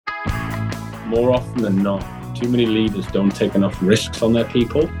more often than not, too many leaders don't take enough risks on their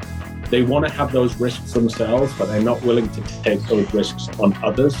people. They want to have those risks themselves, but they're not willing to take those risks on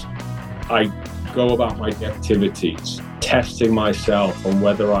others. I go about my activities testing myself on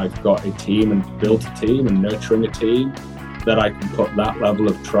whether I've got a team and built a team and nurturing a team that I can put that level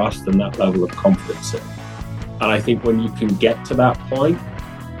of trust and that level of confidence in. And I think when you can get to that point,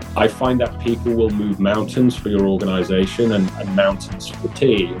 I find that people will move mountains for your organization and mountains for the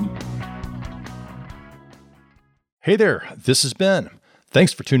team. Hey there, this is Ben.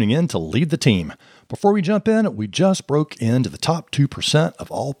 Thanks for tuning in to Lead the Team. Before we jump in, we just broke into the top 2% of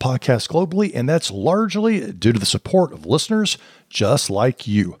all podcasts globally, and that's largely due to the support of listeners just like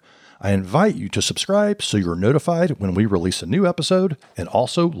you. I invite you to subscribe so you're notified when we release a new episode, and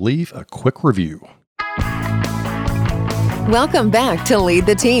also leave a quick review. Welcome back to Lead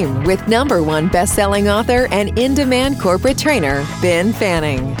the Team with #1 best-selling author and in-demand corporate trainer, Ben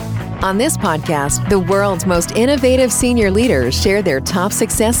Fanning. On this podcast, the world's most innovative senior leaders share their top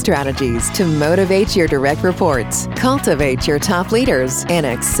success strategies to motivate your direct reports, cultivate your top leaders, and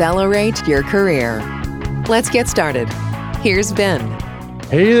accelerate your career. Let's get started. Here's Ben.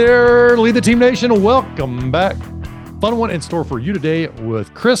 Hey there, Lead the Team Nation. Welcome back. Fun one in store for you today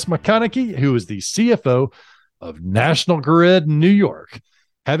with Chris McConnachie, who is the CFO of National Grid New York,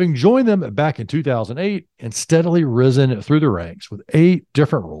 having joined them back in 2008 and steadily risen through the ranks with 8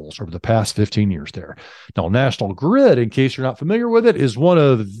 different roles over the past 15 years there. Now, National Grid, in case you're not familiar with it, is one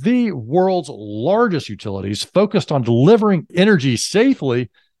of the world's largest utilities focused on delivering energy safely,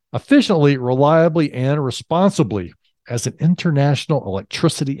 efficiently, reliably, and responsibly. As an international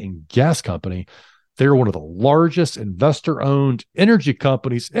electricity and gas company, they are one of the largest investor-owned energy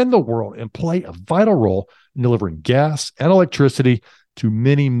companies in the world and play a vital role in delivering gas and electricity to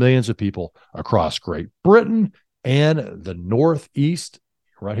many millions of people across Great Britain and the Northeast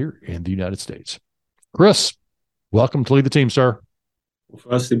right here in the United States. Chris, welcome to Lead the Team, sir. Well,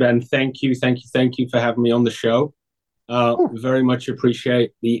 firstly, Ben, thank you for having me on the show. Very much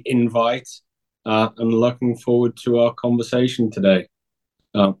appreciate the invite. I'm looking forward to our conversation today.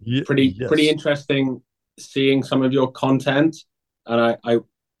 Pretty interesting seeing some of your content, and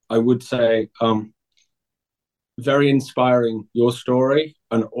I would say very inspiring, your story,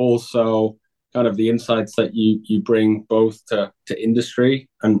 and also kind of the insights that you bring both to industry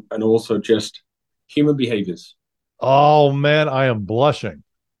and also just human behaviors. Oh man, I am blushing.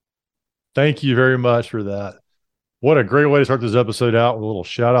 Thank you very much for that. What a great way to start this episode out with a little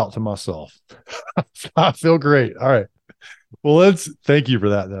shout out to myself. I feel great. All right. Well, thank you for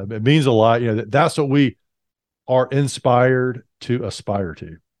that. Though. It means a lot. You know, that's what we are inspired to aspire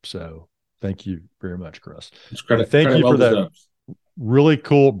to. So thank you very much, Chris. Thank you for that really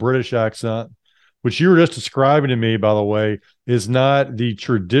cool British accent, which you were just describing to me, by the way, is not the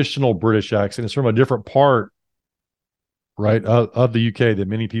traditional British accent. It's from a different part, right, of the UK that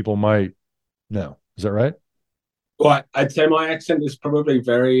many people might know. Is that right? Well, I'd say my accent is probably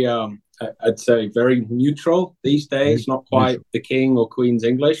very, very neutral these days, not quite the King or Queen's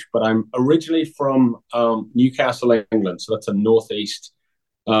English, but I'm originally from Newcastle, England. So that's a northeast,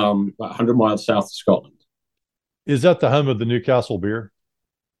 about 100 miles south of Scotland. Is that the home of the Newcastle beer?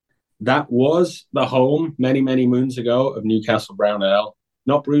 That was the home many, many moons ago of Newcastle Brown Ale.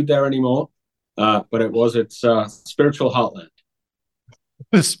 Not brewed there anymore, but it was its spiritual heartland.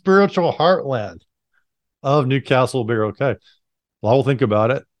 The spiritual heartland of Newcastle beer. Okay. Well, I will think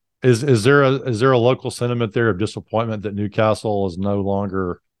about it. Is there a local sentiment there of disappointment that Newcastle is no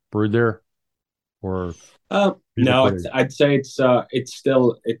longer brewed there? Or no, I'd say it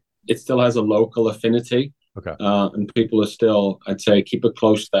still has a local affinity. Okay. And people are still, I'd say, keep it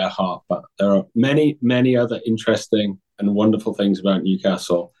close to their heart. But there are many, many other interesting and wonderful things about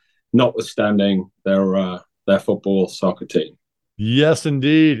Newcastle, notwithstanding their football soccer team. Yes,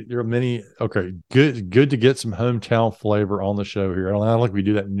 indeed. There are many. Okay, good to get some hometown flavor on the show here. I don't think we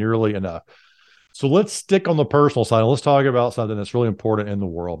do that nearly enough. So let's stick on the personal side. Let's talk about something that's really important in the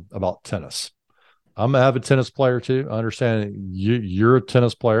world, about tennis. I'm an avid tennis player too. I understand you're a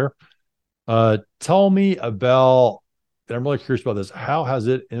tennis player. Tell me about, and I'm really curious about this, how has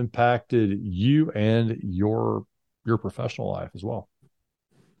it impacted you and your professional life as well?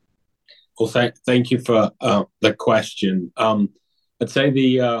 Well, thank you for the question. I'd say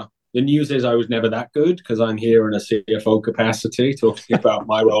the news is I was never that good because I'm here in a CFO capacity talking about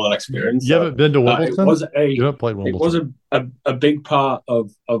my role and experience. You haven't been to Wimbledon? You haven't played Wimbledon. It was a big part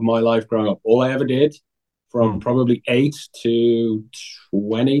of my life growing up. All I ever did from probably 8 to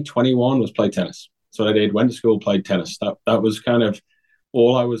 20, 21 was play tennis. So I did, went to school, played tennis. That was kind of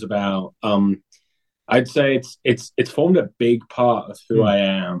all I was about. I'd say it's formed a big part of who I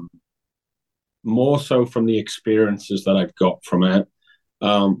am more so from the experiences that I've got from it.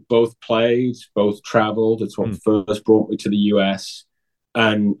 Both played, both traveled. It's what first brought me to the US,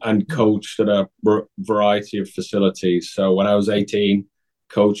 and coached at a variety of facilities. So when I was 18,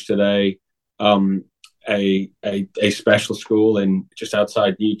 coached at a special school in just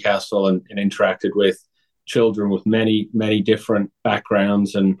outside Newcastle, and interacted with children with many different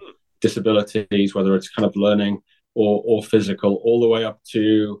backgrounds and disabilities, whether it's kind of learning or physical, all the way up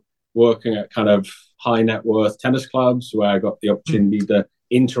to working at kind of high net worth tennis clubs, where I got the opportunity to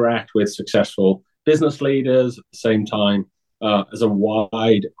interact with successful business leaders at the same time as a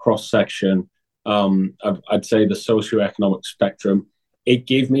wide cross section. I'd say the socioeconomic spectrum. It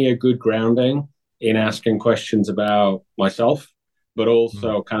gave me a good grounding in asking questions about myself, but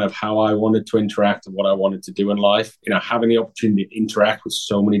also kind of how I wanted to interact and what I wanted to do in life. Having the opportunity to interact with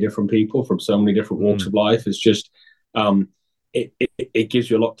so many different people from so many different walks of life is just, it gives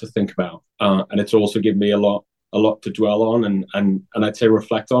you a lot to think about. And it's also given me a lot to dwell on and I'd say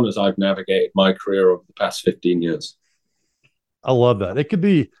reflect on as I've navigated my career over the past 15 years. I love that. It could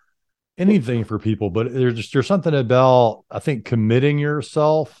be anything for people, but there's something about, I think, committing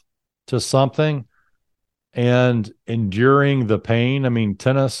yourself to something and enduring the pain. I mean,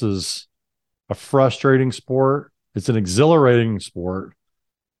 tennis is a frustrating sport. It's an exhilarating sport.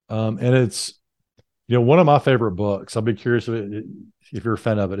 And it's, one of my favorite books, I'll be curious if you're a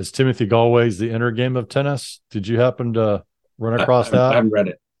fan of it, is Timothy Galway's The Inner Game of Tennis. Did you happen to run across that? I haven't read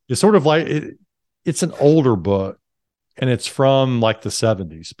it. It's sort of like, it's an older book and it's from like the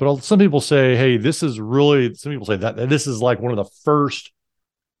 70s. But some people say, hey, some people say that this is like one of the first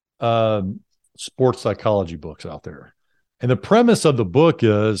sports psychology books out there. And the premise of the book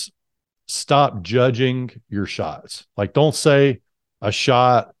is stop judging your shots. Like, don't say a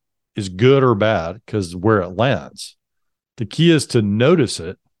shot is good or bad because where it lands. The key is to notice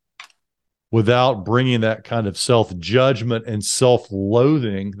it without bringing that kind of self-judgment and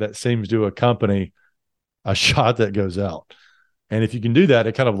self-loathing that seems to accompany a shot that goes out. And if you can do that,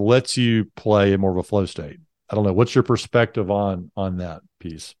 it kind of lets you play in more of a flow state. I don't know. What's your perspective on that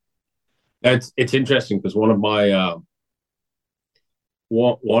piece? It's interesting because one of my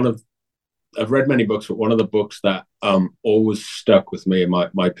I've read many books, but one of the books that always stuck with me, and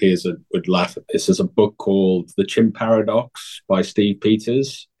my peers would laugh at this, is a book called The Chimp Paradox by Steve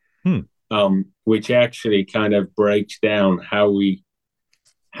Peters, which actually kind of breaks down how we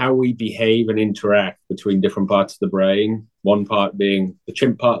behave and interact between different parts of the brain. One part being the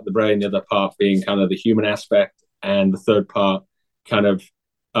chimp part of the brain, the other part being kind of the human aspect, and the third part kind of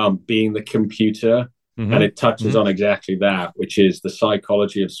being the computer. And it touches on exactly that, which is the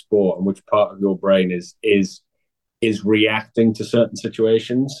psychology of sport and which part of your brain is reacting to certain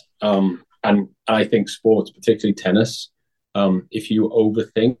situations. And I think sports, particularly tennis, if you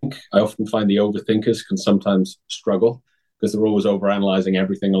overthink, I often find the overthinkers can sometimes struggle because they're always overanalyzing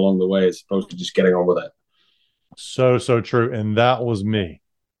everything along the way as opposed to just getting on with it. So true. And that was me.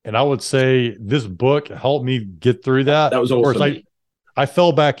 And I would say this book helped me get through that. That was awesome. I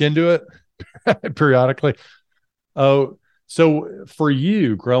fell back into it periodically. Oh, so for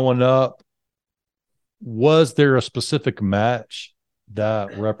you growing up, was there a specific match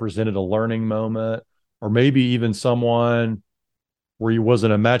that represented a learning moment, or maybe even someone where you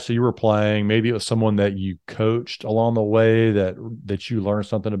wasn't a match that you were playing? Maybe it was someone that you coached along the way that you learned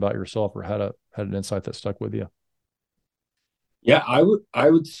something about yourself or had an insight that stuck with you. Yeah, I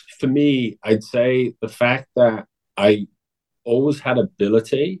would, for me, I'd say the fact that I always had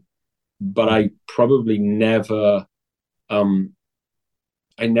ability, but I probably never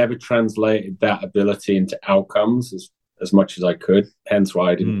translated that ability into outcomes as much as I could. Hence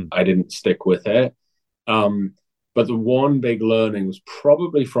why I didn't stick with it. But the one big learning was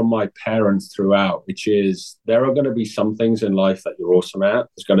probably from my parents throughout, which is there are going to be some things in life that you're awesome at.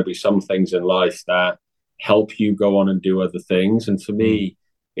 There's going to be some things in life that help you go on and do other things. And for me,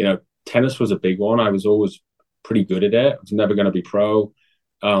 tennis was a big one. I was always pretty good at it. I was never going to be pro.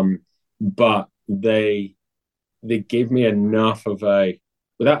 But they gave me enough of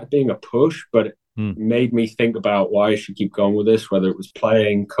without being a push, but it made me think about why I should keep going with this, whether it was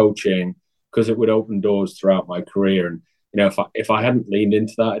playing, coaching, because it would open doors throughout my career. And, if I hadn't leaned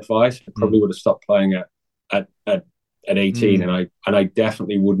into that advice, I probably would have stopped playing at 18. And I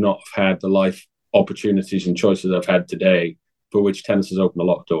definitely would not have had the life opportunities and choices I've had today, for which tennis has opened a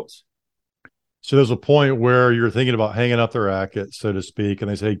lot of doors. So there's a point where you're thinking about hanging up the racket, so to speak,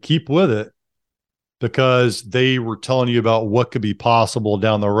 and they say, keep with it, because they were telling you about what could be possible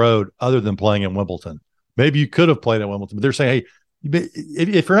down the road other than playing in Wimbledon. Maybe you could have played at Wimbledon, but they're saying, hey,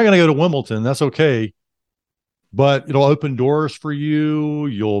 if you're not going to go to Wimbledon, that's okay. but it'll open doors for you.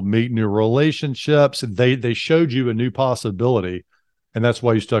 You'll meet new relationships. They showed you a new possibility, and that's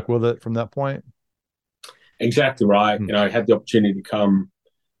why you stuck with it from that point. Exactly right. I had the opportunity to come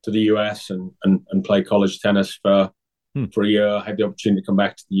to the US and play college tennis for a year. I had the opportunity to come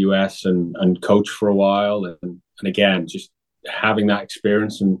back to the US and coach for a while, and again, just having that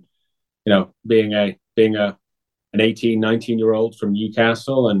experience, and being an 18, 19-year-old from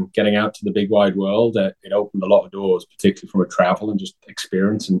Newcastle and getting out to the big wide world, it opened a lot of doors, particularly from a travel and just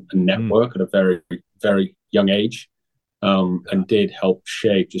experience and network at a very, very young age, and did help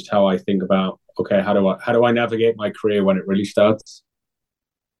shape just how I think about, okay, how do I navigate my career when it really starts?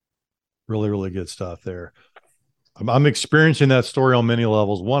 Really, really good stuff there. I'm experiencing that story on many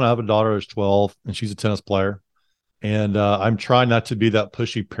levels. One, I have a daughter who's 12 and she's a tennis player, and I'm trying not to be that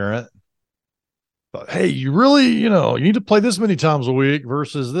pushy parent. But, hey, you really, you need to play this many times a week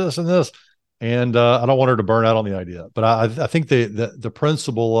versus this and this. And I don't want her to burn out on the idea. But I think the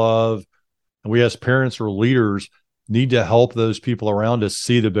principle of, we as parents or leaders need to help those people around us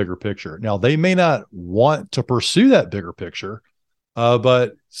see the bigger picture. Now, they may not want to pursue that bigger picture,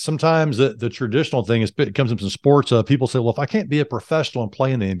 but sometimes the traditional thing is, it comes up in sports. People say, well, if I can't be a professional and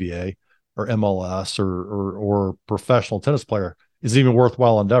play in the NBA or MLS or professional tennis player, is it even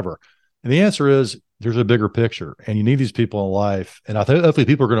worthwhile endeavor? And the answer is, there's a bigger picture, and you need these people in life. And I think hopefully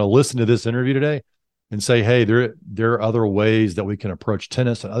people are going to listen to this interview today and say, hey, there are other ways that we can approach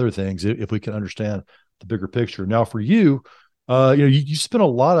tennis and other things if we can understand the bigger picture. Now, for you, you spend a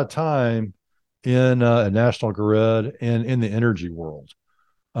lot of time in a National Grid and in the energy world.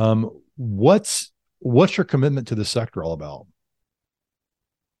 What's your commitment to the sector all about?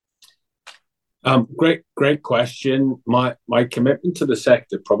 Great question. My commitment to the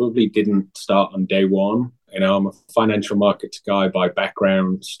sector probably didn't start on day one. I'm a financial markets guy by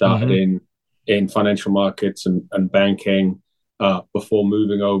background, started in financial markets and banking before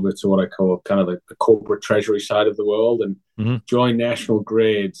moving over to what I call kind of the corporate treasury side of the world, and joined National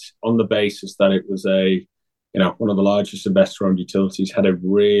Grid on the basis that it was one of the largest investor-owned utilities, had a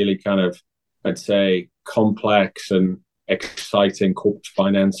really kind of, I'd say, complex and exciting corporate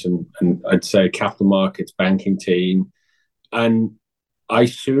finance and I'd say capital markets banking team. And I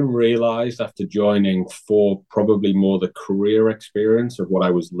soon realized, after joining, for probably more the career experience of what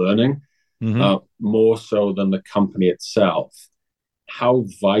I was learning, more so than the company itself, how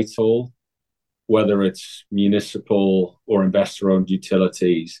vital, whether it's municipal or investor-owned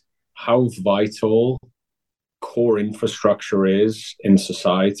utilities, how vital core infrastructure is in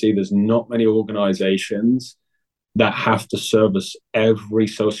society. There's not many organizations that have to service every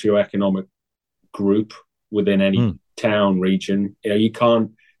socioeconomic group within any town, region. You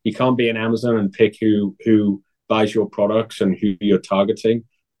can't be an Amazon and pick who buys your products and who you're targeting.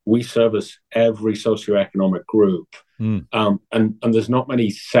 We service every socioeconomic group. And there's not many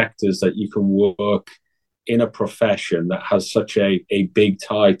sectors that you can work in a profession that has such a big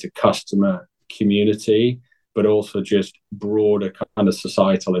tie to customer community, but also just broader kind of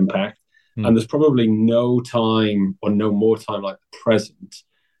societal impact. And there's probably no time or no more time like the present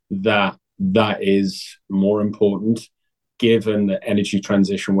that is more important, given the energy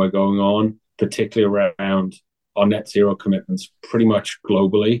transition we're going on, particularly around our net zero commitments pretty much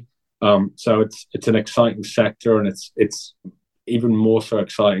globally. So it's an exciting sector, and it's even more so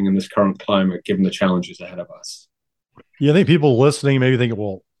exciting in this current climate, given the challenges ahead of us. Yeah, I think people listening maybe think,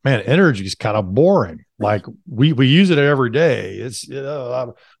 well, man, energy is kind of boring. Like we use it every day. It's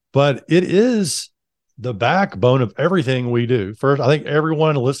but it is the backbone of everything we do. First, I think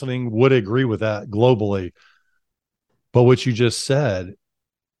everyone listening would agree with that globally. But what you just said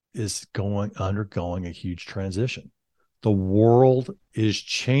is undergoing a huge transition. The world is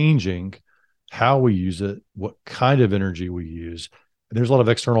changing how we use it, what kind of energy we use. And there's a lot of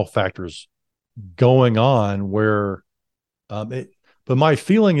external factors going on where but my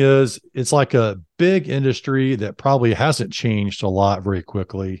feeling is it's like a big industry that probably hasn't changed a lot very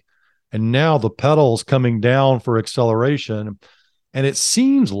quickly. And now the pedal's coming down for acceleration. And it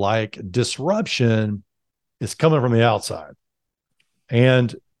seems like disruption is coming from the outside.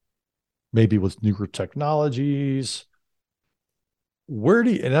 And maybe with newer technologies,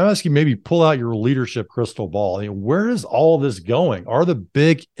 and I'm asking, maybe pull out your leadership crystal ball. I mean, where is all this going? Are the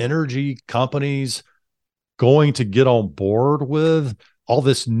big energy companies going to get on board with all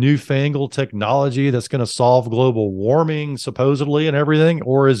this newfangled technology that's going to solve global warming, supposedly, and everything?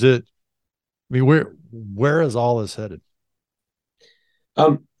 Or is it, I mean, where is all this headed?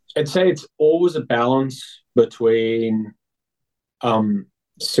 I'd say it's always a balance between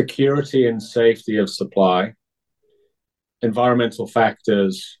security and safety of supply, environmental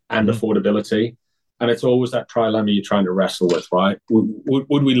factors, and affordability. And it's always that trilemma you're trying to wrestle with, right?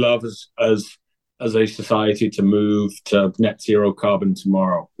 Would we love as a society to move to net zero carbon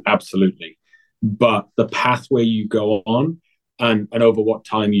tomorrow? Absolutely. But the pathway you go on and over what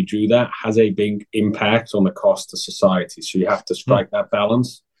time you do that has a big impact on the cost to society. So you have to strike that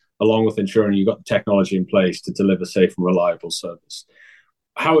balance, along with ensuring you've got the technology in place to deliver safe and reliable service.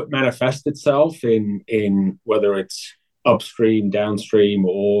 How it manifests itself in whether it's upstream, downstream,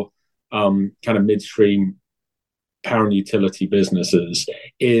 or kind of midstream power and utility businesses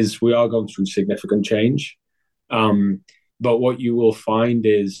is we are going through significant change. But what you will find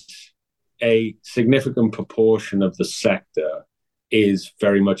is a significant proportion of the sector is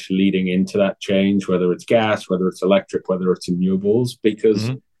very much leading into that change, whether it's gas, whether it's electric, whether it's renewables,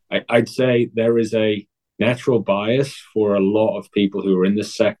 because I'd say there is a natural bias for a lot of people who are in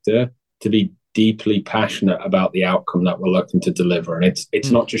this sector to be deeply passionate about the outcome that we're looking to deliver. And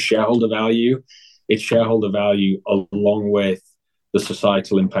it's not just shareholder value, it's shareholder value along with the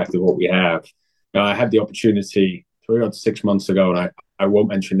societal impact of what we have. Now, I had the opportunity 3 or 6 months ago, and I won't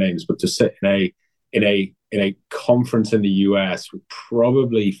mention names, but to sit in a conference in the US with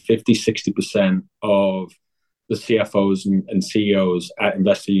probably 50-60% of the CFOs and CEOs at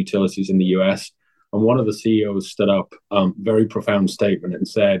investor utilities in the US. And one of the CEOs stood up, very profound statement, and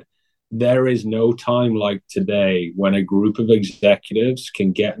said, there is no time like today when a group of executives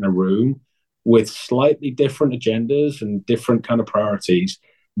can get in a room with slightly different agendas and different kind of priorities,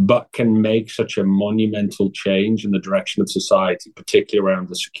 but can make such a monumental change in the direction of society, particularly around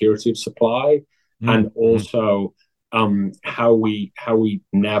the security of supply and also how we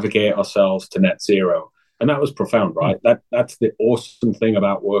navigate ourselves to net zero. And that was profound, right? That's the awesome thing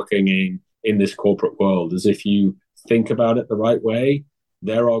about working in this corporate world, is if you think about it the right way,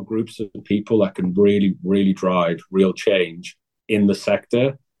 there are groups of people that can really, really drive real change in the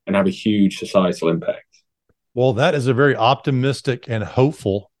sector and have a huge societal impact. Well, that is a very optimistic and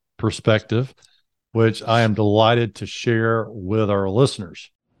hopeful perspective, which I am delighted to share with our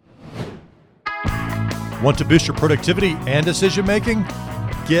listeners. Want to boost your productivity and decision-making?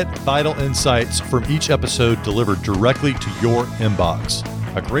 Get vital insights from each episode delivered directly to your inbox.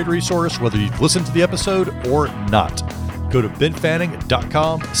 A great resource, whether you've listened to the episode or not. Go to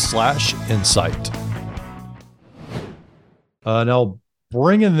benfanning.com/insight. Now,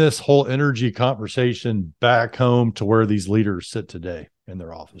 bringing this whole energy conversation back home to where these leaders sit today in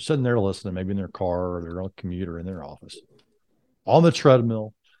their office, sitting there listening, maybe in their car or their own commute or in their office, on the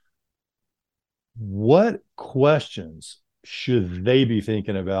treadmill, what questions should they be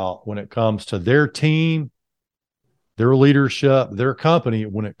thinking about when it comes to their team, their leadership, their company,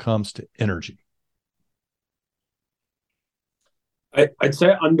 when it comes to energy? I'd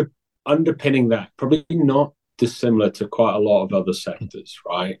say underpinning that, probably not dissimilar to quite a lot of other sectors,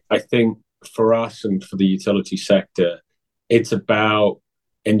 right? I think for us and for the utility sector, it's about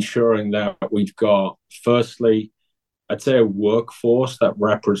ensuring that we've got, firstly, I'd say a workforce that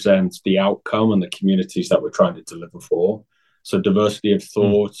represents the outcome and the communities that we're trying to deliver for. So diversity of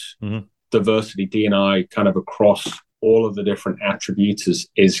thought, diversity, D&I, kind of across all of the different attributes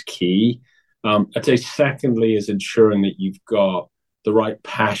is key. I'd say secondly is ensuring that you've got the right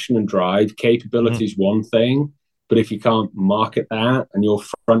passion and drive. Capability is one thing, but if you can't market that and your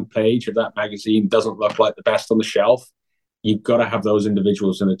front page of that magazine doesn't look like the best on the shelf, you've got to have those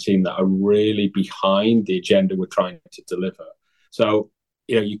individuals in a team that are really behind the agenda we're trying to deliver. So,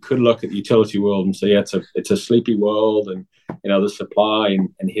 you could look at the utility world and say, yeah, it's a sleepy world, and the supply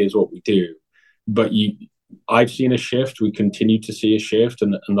and here's what we do. But I've seen a shift. We continue to see a shift,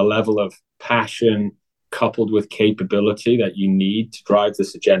 and the level of passion coupled with capability that you need to drive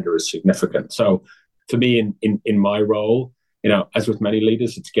this agenda is significant. So for me, in my role, as with many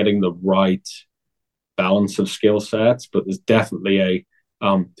leaders, it's getting the right balance of skill sets, but there's definitely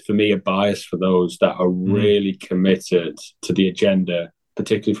for me, a bias for those that are really committed to the agenda,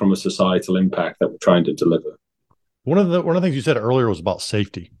 particularly from a societal impact that we're trying to deliver. One of the things you said earlier was about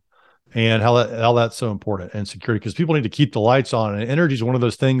safety and how that's so important, and security, because people need to keep the lights on, and energy is one of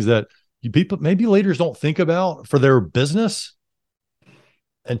those things that maybe leaders don't think about for their business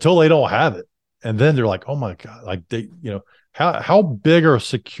until they don't have it. And then they're like, oh my God, like how big are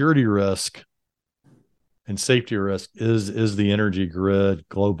security risk and safety risk is the energy grid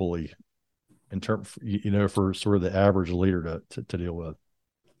globally in terms, for sort of the average leader to deal with?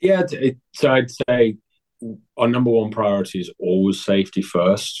 Yeah. So I'd say our number one priority is always safety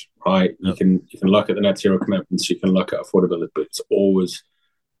first, right? Yep. You can look at the net zero commitments, you can look at affordability, but it's always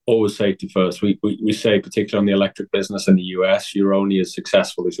safety first. We say, particularly on the electric business in the US, you're only as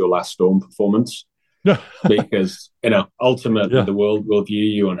successful as your last storm performance. because, ultimately the world will view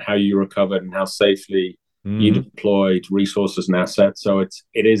you on how you recovered and how safely you deployed resources and assets. So it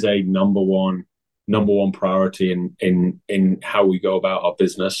is a number one priority in how we go about our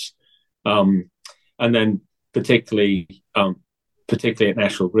business. And then particularly at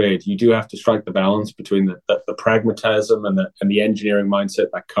National Grid, you do have to strike the balance between the pragmatism and the engineering mindset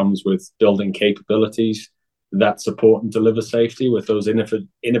that comes with building capabilities that support and deliver safety, with those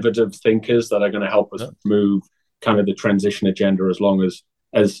innovative thinkers that are going to help us move kind of the transition agenda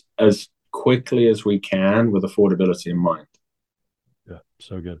as quickly as we can, with affordability in mind. Yeah,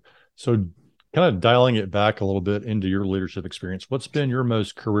 so good. So kind of dialing it back a little bit into your leadership experience, what's been your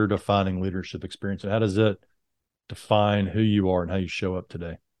most career-defining leadership experience, and how does it define who you are and how you show up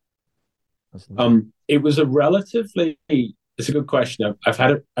today? It was it's a good question. I've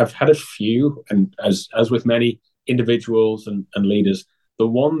had a few, and as with many individuals and leaders, the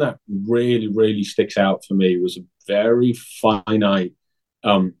one that really, really sticks out for me was a very finite,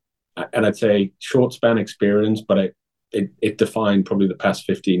 and I'd say short span experience, but it defined probably the past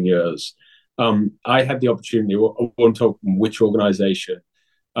 15 years. I had the opportunity, I won't talk which organization,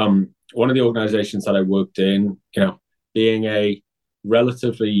 one of the organizations that I worked in, being a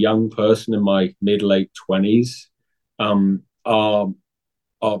relatively young person in my mid-late 20s, our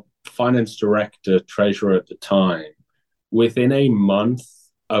finance director, treasurer at the time, within a month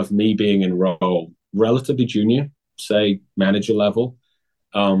of me being enrolled, relatively junior, say manager level,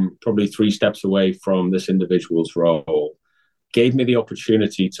 probably 3 steps away from this individual's role, gave me the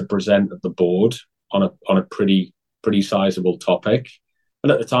opportunity to present at the board on a pretty sizable topic.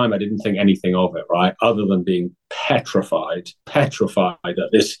 And at the time, I didn't think anything of it, right? Other than being petrified that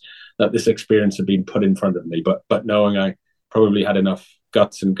this experience had been put in front of me, but knowing I probably had enough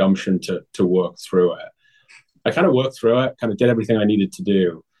guts and gumption to work through it. I kind of worked through it, kind of did everything I needed to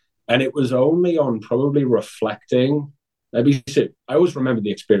do. And it was only on probably reflecting, I always remember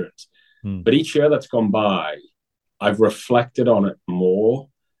the experience, but each year that's gone by, I've reflected on it more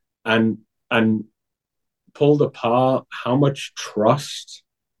and pulled apart how much trust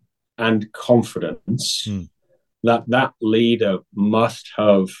and confidence that leader must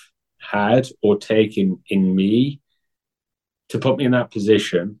have had or taken in me to put me in that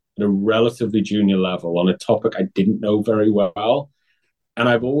position at a relatively junior level on a topic I didn't know very well. And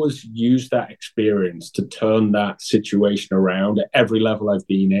I've always used that experience to turn that situation around at every level I've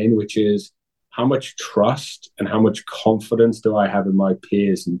been in, which is how much trust and how much confidence do I have in my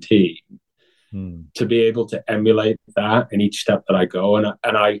peers and team to be able to emulate that in each step that I go. And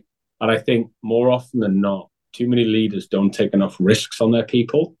I think more often than not, too many leaders don't take enough risks on their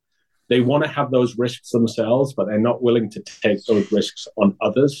people. They want to have those risks themselves, but they're not willing to take those risks on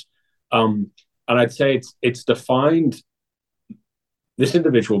others. And I'd say it's defined. This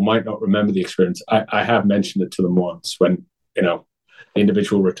individual might not remember the experience. I have mentioned it to them once when, the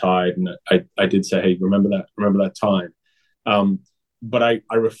individual retired, and I did say, hey, remember that time. But I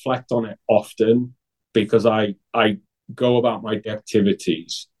reflect on it often because I go about my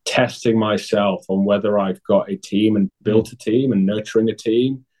activities testing myself on whether I've got a team and built a team and nurturing a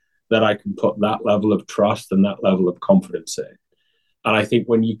team that I can put that level of trust and that level of confidence in. And I think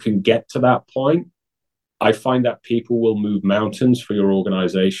when you can get to that point, I find that people will move mountains for your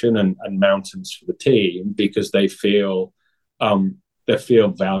organization and mountains for the team because they feel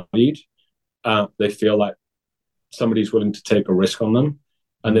valued. They feel like somebody's willing to take a risk on them,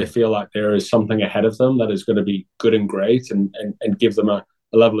 and they feel like there is something ahead of them that is going to be good and great and give them a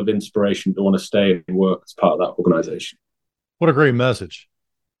level of inspiration to want to stay and work as part of that organization. What a great message.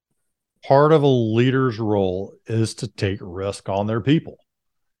 Part of a leader's role is to take risk on their people.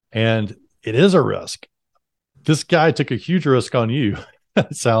 And it is a risk. This guy took a huge risk on you,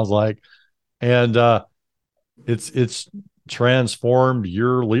 it sounds like. And it's transformed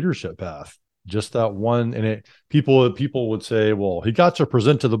your leadership path. Just that one. And people would say, well, he got to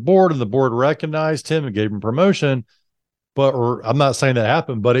present to the board and the board recognized him and gave him promotion. Or I'm not saying that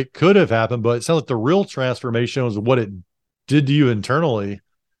happened, but it could have happened. But it sounds like the real transformation was what it did to you internally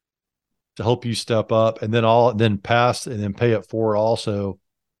to help you step up and then pass and then pay it forward also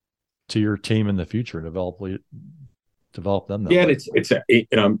to your team in the future, develop them. Yeah,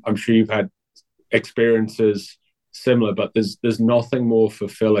 I'm sure you've had experiences similar, but there's nothing more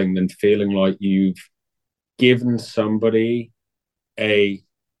fulfilling than feeling like you've given somebody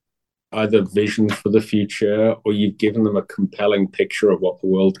either vision for the future or you've given them a compelling picture of what the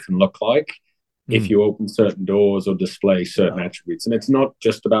world can look like if you open certain doors or display certain attributes. And it's not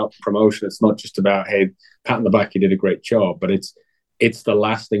just about promotion. It's not just about, hey, pat on the back, you did a great job, but it's the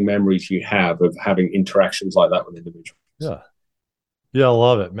lasting memories you have of having interactions like that with individuals. Yeah. Yeah, I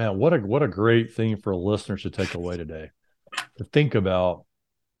love it, man. What a great thing for listeners to take away today. To think about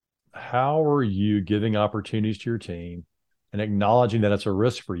how are you giving opportunities to your team and acknowledging that it's a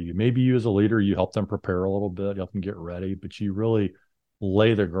risk for you. Maybe you as a leader, you help them prepare a little bit, help them get ready, but you really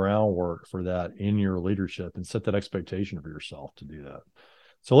lay the groundwork for that in your leadership and set that expectation for yourself to do that.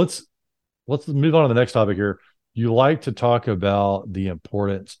 So let's move on to the next topic here. You like to talk about the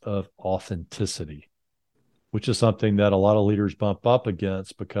importance of authenticity, which is something that a lot of leaders bump up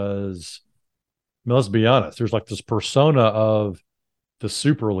against because, I mean, let's be honest, there's like this persona of the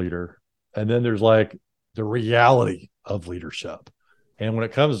super leader, and then there's like the reality of leadership. And when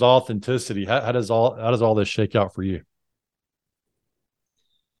it comes to authenticity, how does all this shake out for you?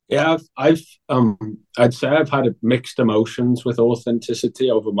 Yeah, I'd say I've had mixed emotions with authenticity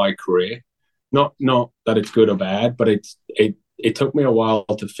over my career. Not that it's good or bad, but it took me a while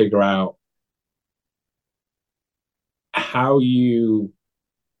to figure out how you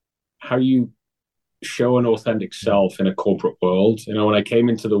show an authentic self in a corporate world. When I came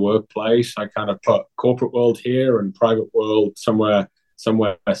into the workplace, I kind of put corporate world here and private world somewhere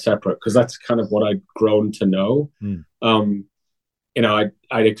separate, because that's kind of what I'd grown to know.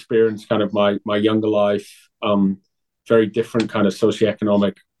 I'd experienced kind of my younger life, very different kind of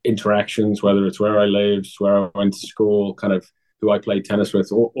socioeconomic interactions, whether it's where I lived, where I went to school, kind of who I played tennis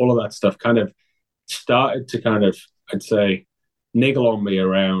with, all of that stuff kind of started to kind of, I'd say, niggle on me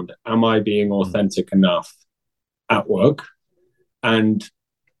around, am I being authentic enough at work? And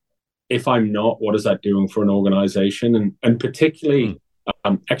if I'm not, what is that doing for an organization? And particularly,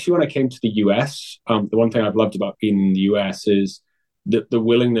 actually, when I came to the US, the one thing I've loved about being in the US is the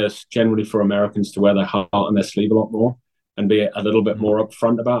willingness generally for Americans to wear their heart on their sleeve a lot more and be a little bit more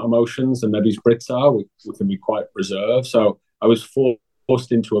upfront about emotions than maybe Brits are. We can be quite reserved. So I was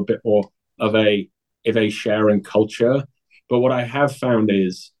forced into a bit more of a sharing culture. But what I have found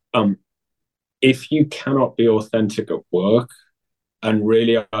is, if you cannot be authentic at work and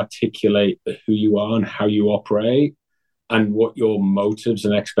really articulate who you are and how you operate and what your motives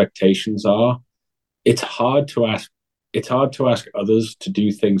and expectations are, it's hard to ask others to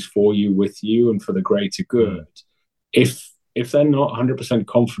do things for you, with you, and for the greater good. If they're not 100%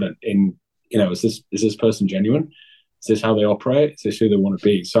 confident in, is this person genuine? Is this how they operate? Is this who they want to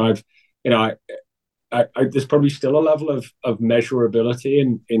be? So there's probably still a level of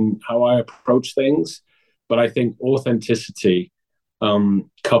measurability in how I approach things, but I think authenticity,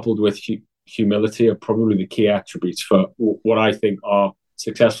 coupled with humility, are probably the key attributes for what I think are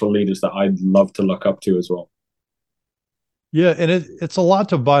successful leaders that I'd love to look up to as well. Yeah, and it's a lot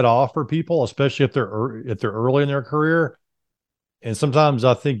to bite off for people, especially if they're early in their career. And sometimes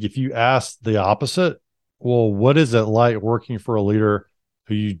I think if you ask the opposite, well, what is it like working for a leader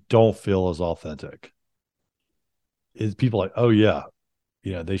who you don't feel is authentic? Is people like, oh yeah,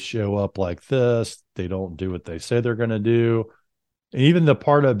 they show up like this, they don't do what they say they're going to do. And even the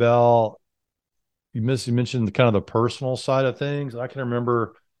part about you mentioned kind of the personal side of things. I can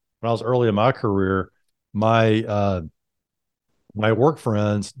remember when I was early in my career, my work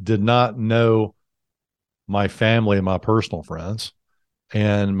friends did not know my family and my personal friends.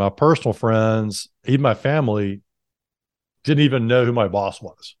 And my personal friends, even my family, didn't even know who my boss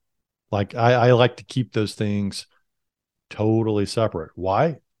was. Like I like to keep those things totally separate.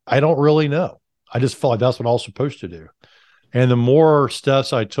 Why? I don't really know. I just felt like that's what I was supposed to do. And the more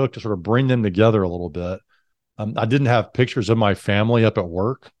steps I took to sort of bring them together a little bit, I didn't have pictures of my family up at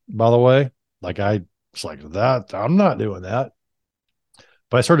work, by the way. Like I was like, that I'm not doing that.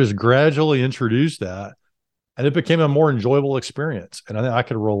 But I started to gradually introduce that, and it became a more enjoyable experience. And I think I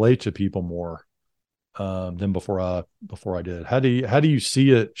could relate to people more than before I did. How do you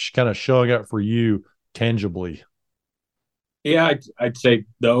see it kind of showing up for you tangibly? Yeah, I'd say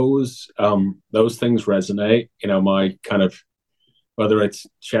those things resonate. My kind of, whether it's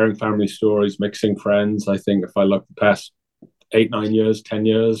sharing family stories, mixing friends. I think if I look the past 8, 9 years, 10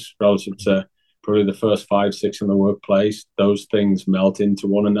 years, relative to probably the first 5, 6 in the workplace, those things melt into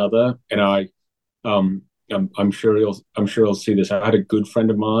one another. And I'm sure you'll see this. I had a good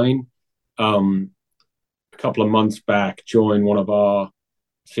friend of mine, a couple of months back, join one of our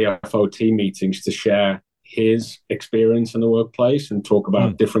CFO team meetings to share his experience in the workplace and talk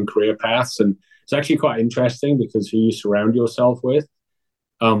about different career paths. And it's actually quite interesting because who you surround yourself with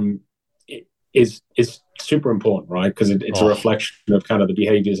is super important, right? Because it's a reflection of kind of the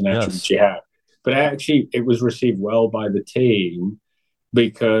behaviors and attributes you have. But actually, it was received well by the team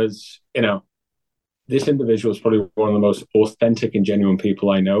because, this individual is probably one of the most authentic and genuine people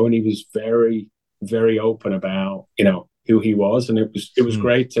I know. And he was very, very open about, who he was. And it was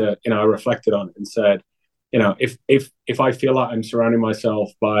great to, I reflected on it and said, if I feel like I'm surrounding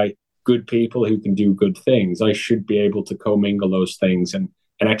myself by good people who can do good things, I should be able to commingle those things. And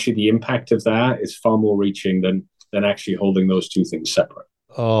actually the impact of that is far more reaching than actually holding those two things separate.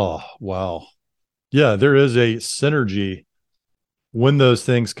 Oh, wow. Yeah, there is a synergy when those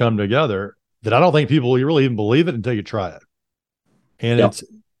things come together that I don't think people really even believe it until you try it. And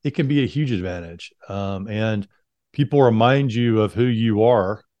it can be a huge advantage. And people remind you of who you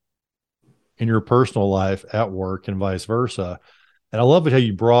are in your personal life at work and vice versa. And I love it how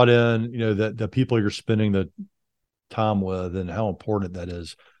you brought in, the people you're spending the time with and how important that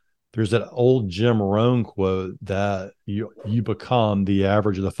is. There's that old Jim Rohn quote that you become the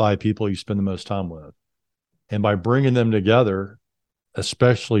average of the 5 people you spend the most time with. And by bringing them together,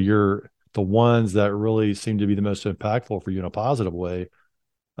 especially the ones that really seem to be the most impactful for you in a positive way,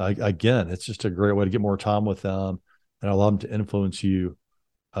 again, it's just a great way to get more time with them and allow them to influence you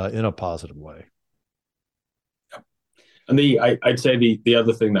in a positive way. And I'd say the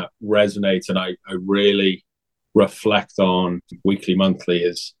other thing that resonates and I really reflect on weekly, monthly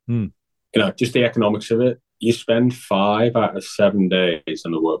is, just the economics of it. You spend 5 out of 7 days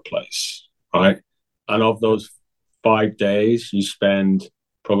in the workplace, right? And of those 5 days, you spend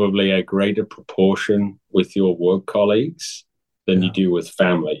probably a greater proportion with your work colleagues than you do with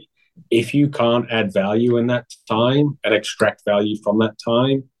family. If you can't add value in that time and extract value from that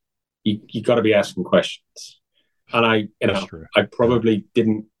time, you got to be asking questions. And I probably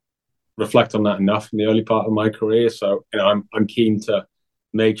didn't reflect on that enough in the early part of my career. So, I'm keen to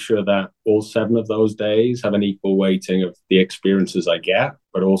make sure that all 7 of those days have an equal weighting of the experiences I get,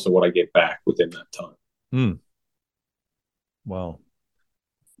 but also what I get back within that time. Wow.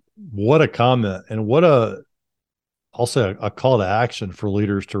 What a comment, and I'll say a call to action for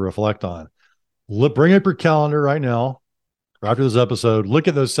leaders to reflect on. Bring up your calendar right now, after this episode, look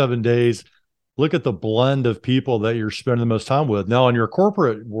at those 7 days, look at the blend of people that you're spending the most time with. Now, in your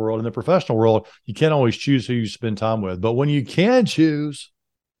corporate world, in the professional world, you can't always choose who you spend time with, but when you can choose,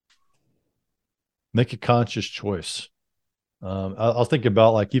 make a conscious choice. I'll think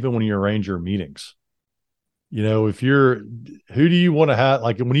about, like, even when you arrange your meetings, who do you want to have,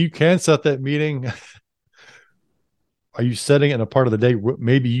 like, when you can set that meeting, are you setting it in a part of the day?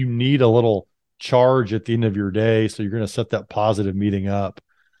 Maybe you need a little charge at the end of your day. So you're going to set that positive meeting up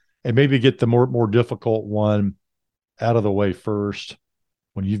and maybe get the more difficult one out of the way first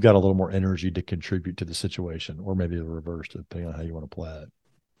when you've got a little more energy to contribute to the situation, or maybe the reverse, depending on how you want to play it.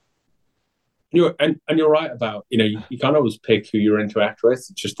 You're right about, you can't always pick who you interact with. It's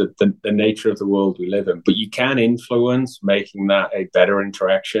just the nature of the world we live in, but you can influence making that a better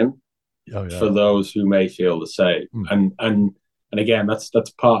interaction for those who may feel the same. And again, that's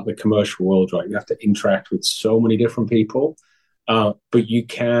part of the commercial world, right? You have to interact with so many different people, but you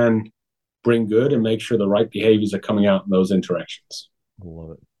can bring good and make sure the right behaviors are coming out in those interactions. I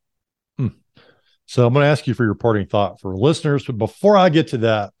love it. So I'm going to ask you for your parting thought for listeners, but before I get to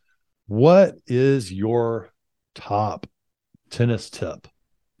that, what is your top tennis tip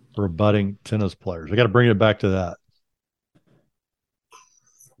for budding tennis players? I got to bring it back to that.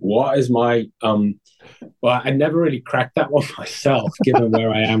 What is my well, I never really cracked that one myself, given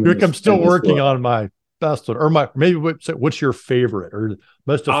where I am. I'm still working on my best one, or what's your favorite or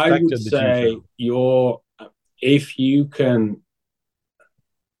most effective? I would say if you can.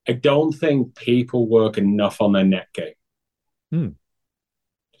 I don't think people work enough on their net game.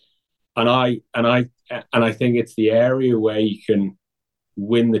 And I think it's the area where you can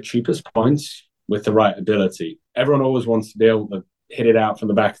win the cheapest points with the right ability. Everyone always wants to be able to hit it out from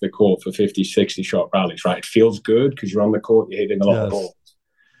the back of the court for 50, 60 shot rallies, right? It feels good because you're on the court, you're hitting a lot of balls.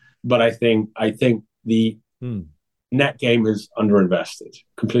 But I think the net game is underinvested,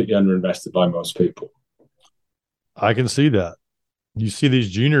 completely underinvested by most people. I can see that. You see these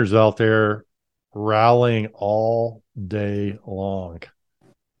juniors out there rallying all day long.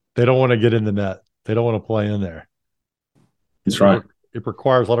 They don't want to get in the net. They don't want to play in there. That's right. It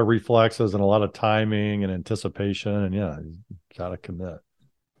requires a lot of reflexes and a lot of timing and anticipation. And you got to commit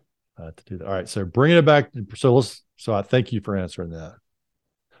to do that. All right. So bringing it back. So I thank you for answering that.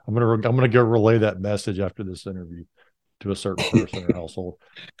 I'm going to go relay that message after this interview to a certain person or household.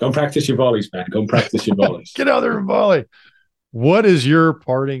 Go and practice your volleys, man. Go and practice your volleys. Get out there and volley. What is your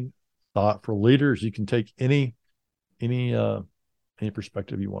parting thought for leaders? You can take any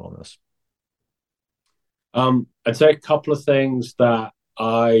perspective you want on this. I'd say a couple of things that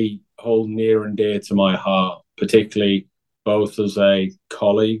I hold near and dear to my heart, particularly both as a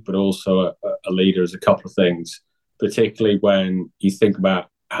colleague, but also a leader, is a couple of things, particularly when you think about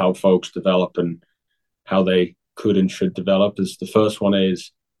how folks develop and how they could and should develop. Is the first one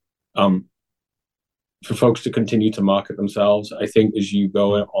is for folks to continue to market themselves. I think as you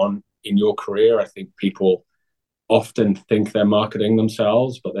go on in your career, I think people often think they're marketing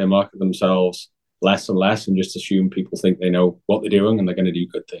themselves, but they market themselves less and less and just assume people think they know what they're doing and they're going to do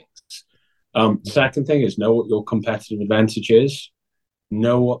good things. Second thing is know what your competitive advantage is,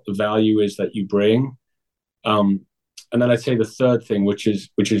 know what the value is that you bring. And then I'd say the third thing, which is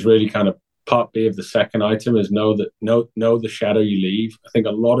really kind of part B of the second item, is know the shadow you leave. I think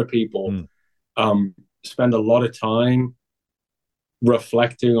a lot of people spend a lot of time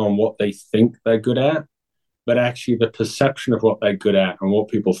reflecting on what they think they're good at, but actually the perception of what they're good at and what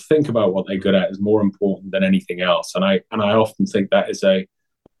people think about what they're good at is more important than anything else. And I often think that is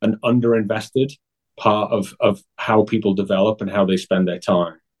an underinvested part of how people develop and how they spend their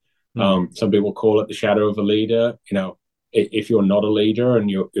time. Some people call it the shadow of a leader. If you're not a leader and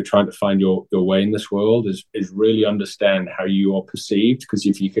you're trying to find your way in this world, is really understand how you are perceived, because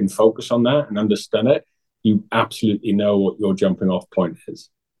if you can focus on that and understand it, you absolutely know what your jumping off point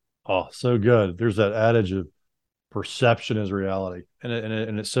is. Oh, so good. There's that adage of perception is reality.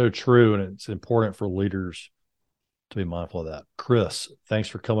 And it's so true. And it's important for leaders to be mindful of that. Chris, thanks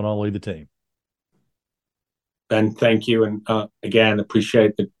for coming on Lead the Team. Ben, thank you. And again,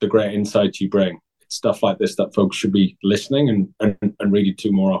 appreciate the great insights you bring. It's stuff like this that folks should be listening and reading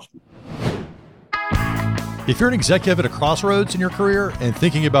to more often. If you're an executive at a crossroads in your career and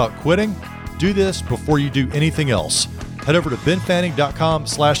thinking about quitting, do this before you do anything else. Head over to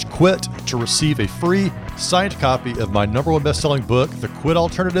benfanning.com/quit to receive a free signed copy of my #1 best-selling book, The Quit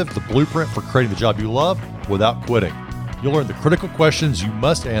Alternative, the blueprint for creating the job you love without quitting. You'll learn the critical questions you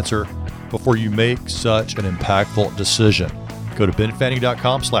must answer before you make such an impactful decision. Go to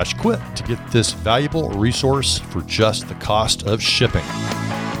benfanning.com/quit to get this valuable resource for just the cost of shipping.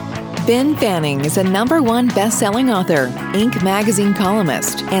 Ben Fanning is a #1 best-selling author, Inc. magazine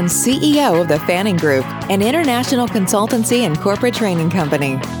columnist, and CEO of the Fanning Group, an international consultancy and corporate training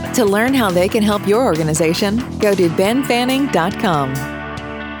company. To learn how they can help your organization, go to benfanning.com.